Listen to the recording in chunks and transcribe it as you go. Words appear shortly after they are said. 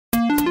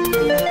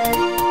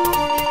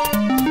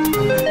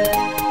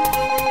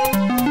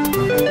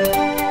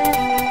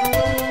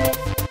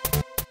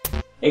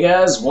Hey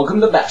guys,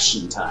 welcome to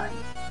Bastian time.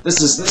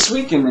 This is This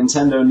Week in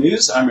Nintendo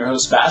News. I'm your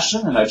host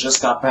Bastian, and I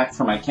just got back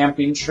from my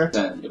camping trip,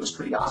 and it was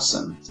pretty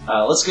awesome.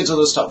 Let's get to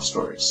those top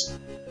stories.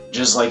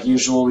 Just like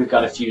usual, we've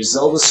got a few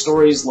Zelda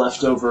stories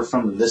left over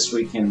from the This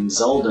Week in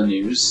Zelda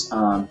News,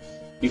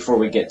 before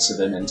we get to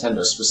the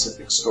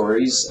Nintendo-specific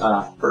stories.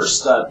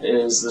 First up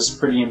is this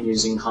pretty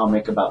amusing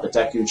comic about the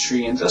Deku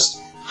Tree, and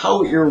just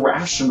how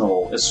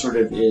irrational it sort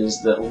of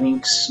is that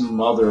Link's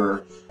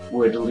mother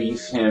would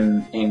leave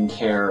him in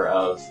care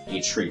of a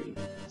tree.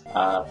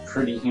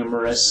 Pretty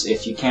humorous.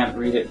 If you can't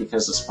read it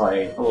because it's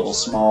probably a little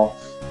small,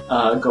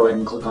 go ahead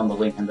and click on the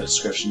link in the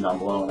description down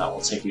below and that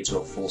will take you to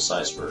a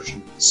full-size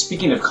version.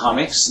 Speaking of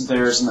comics,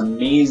 there's an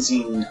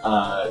amazing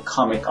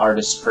comic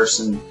artist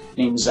person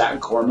named Zac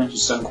Gorman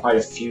who's done quite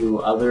a few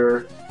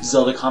other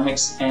Zelda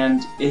comics,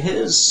 and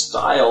his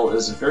style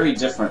is very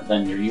different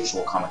than your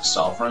usual comic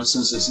style. For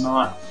instance, it's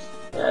not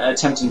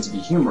attempting to be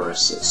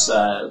humorous, it's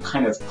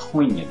kind of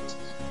poignant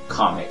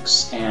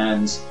comics,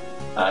 and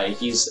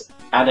he's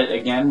at it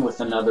again with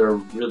another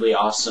really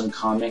awesome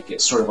comic.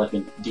 It's sort of like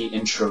the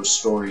intro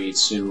story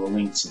to A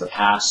Link to the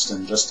Past,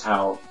 and just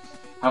how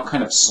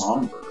kind of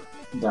somber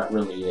that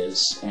really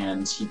is,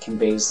 and he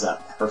conveys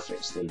that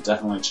perfectly.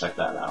 Definitely check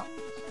that out.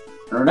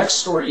 And our next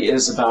story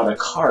is about a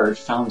card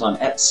found on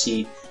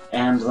Etsy,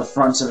 and the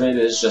front of it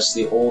is just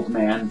the old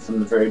man from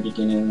the very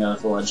beginning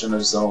of The Legend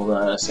of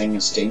Zelda saying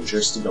it's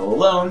dangerous to go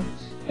alone,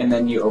 and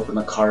then you open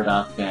the card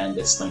up and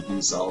it's Link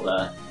and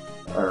Zelda.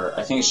 Or,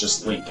 I think it's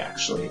just Link,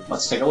 actually.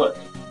 Let's take a look.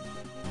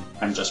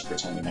 I'm just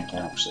pretending I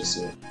can't actually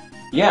see it.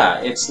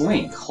 Yeah, it's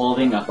Link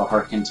holding up a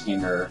heart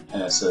container,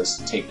 and it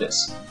says, "Take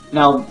this."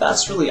 Now,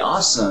 that's really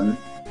awesome,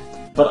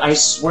 but I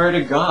swear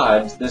to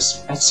God,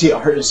 this Etsy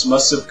artist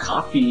must have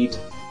copied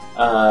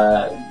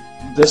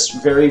this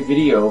very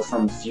video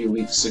from a few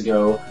weeks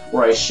ago,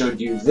 where I showed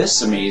you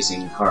this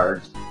amazing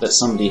card that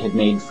somebody had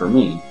made for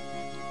me.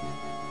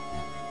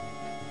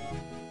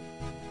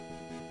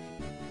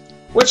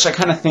 Which I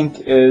kind of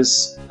think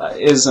is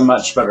a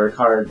much better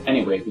card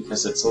anyway,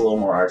 because it's a little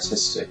more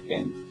artistic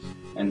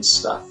and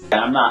stuff. And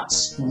I'm not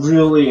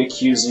really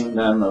accusing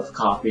them of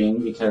copying,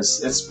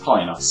 because it's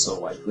probably not so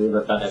likely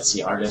that that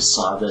Etsy artist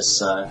saw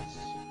this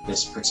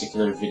this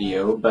particular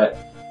video, but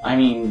I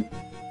mean,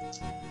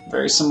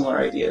 very similar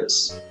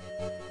ideas.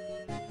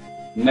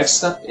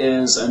 Next up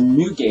is a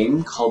new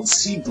game called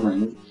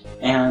Seedling,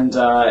 and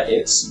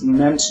it's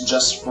meant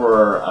just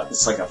for,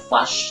 it's like a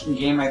flash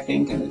game, I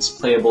think, and it's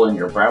playable in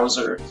your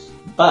browser,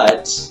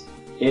 but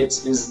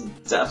it is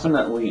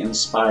definitely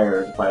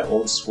inspired by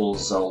old school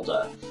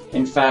Zelda.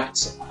 In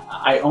fact,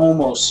 I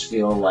almost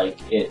feel like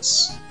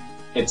it's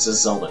a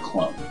Zelda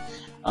clone.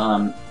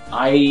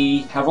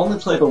 I have only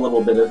played a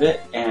little bit of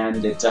it,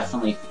 and it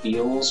definitely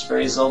feels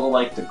very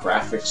Zelda-like. The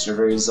graphics are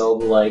very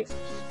Zelda-like.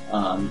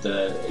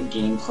 The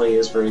gameplay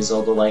is very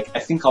Zelda-like. I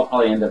think I'll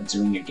probably end up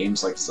doing a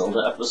Games Like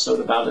Zelda episode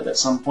about it at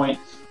some point,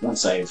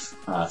 once I've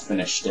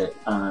finished it.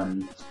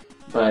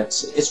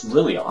 But it's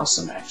really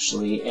awesome,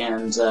 actually,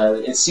 and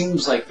it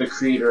seems like the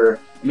creator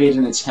made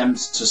an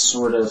attempt to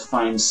sort of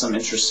find some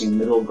interesting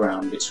middle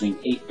ground between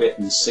 8-bit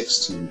and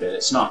 16-bit.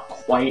 It's not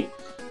quite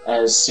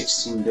as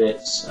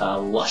 16-bit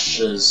lush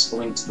as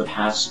Link to the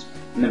Past,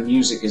 and the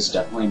music is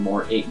definitely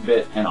more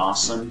 8-bit and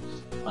awesome.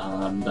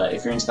 But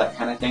if you're into that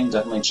kind of thing,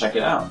 definitely check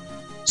it out.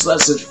 So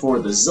that's it for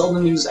the Zelda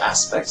news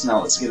aspect.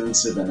 Now let's get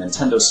into the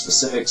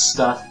Nintendo-specific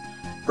stuff.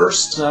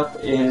 First up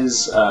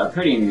is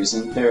pretty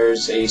amusing.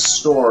 There's a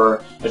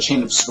store, a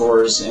chain of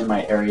stores in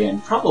my area,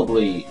 and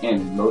probably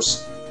in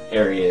most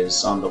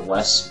areas on the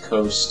West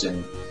Coast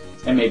and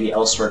maybe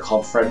elsewhere,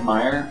 called Fred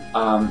Meyer.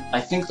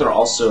 I think they're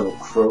also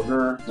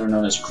Kroger. They're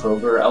known as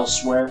Kroger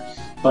elsewhere.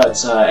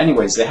 But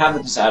anyways, they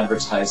have this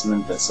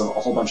advertisement that's a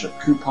whole bunch of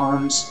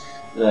coupons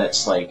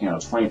that's like,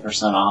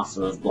 20% off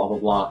of blah blah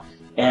blah.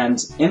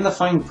 And in the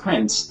fine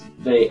print,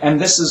 and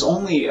this is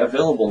only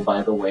available,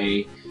 by the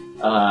way,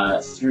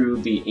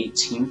 through the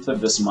 18th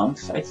of this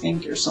month, I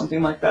think, or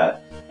something like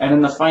that. And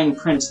in the fine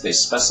print, they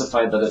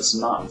specify that it's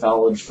not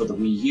valid for the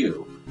Wii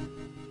U,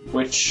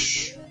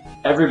 which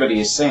everybody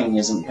is saying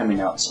isn't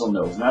coming out till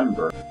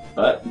November.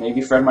 But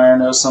maybe Fred Meyer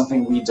knows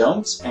something we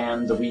don't,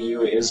 and the Wii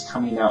U is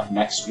coming out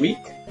next week.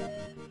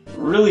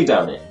 Really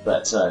doubt it,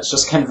 but it's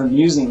just kind of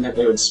amusing that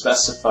they would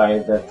specify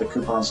that the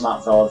coupon's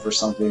not valid for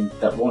something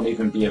that won't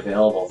even be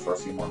available for a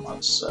few more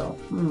months, so...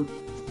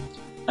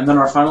 And then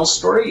our final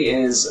story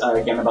is,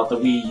 again, about the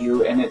Wii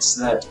U, and it's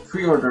that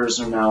pre-orders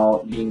are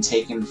now being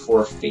taken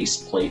for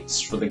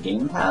faceplates for the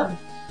GamePad.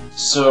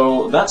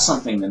 So that's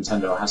something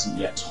Nintendo hasn't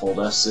yet told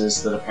us,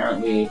 is that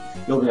apparently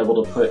you'll be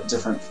able to put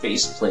different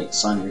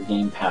faceplates on your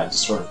GamePad to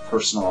sort of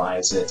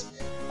personalize it.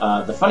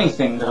 The funny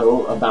thing,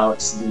 though, about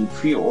the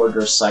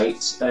pre-order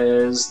site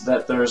is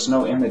that there's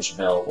no image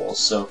available,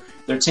 so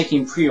they're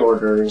taking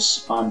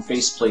pre-orders on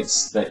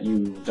faceplates that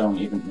you don't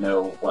even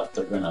know what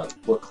they're going to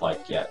look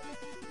like yet.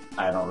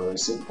 I don't really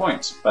see the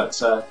point,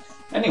 but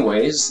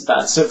anyways,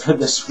 that's it for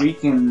this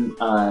week in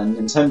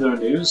Nintendo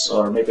news,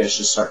 or maybe I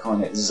should start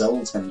calling it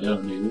Zelda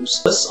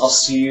News. I'll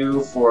see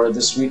you for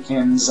this week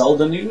in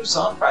Zelda news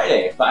on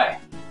Friday. Bye!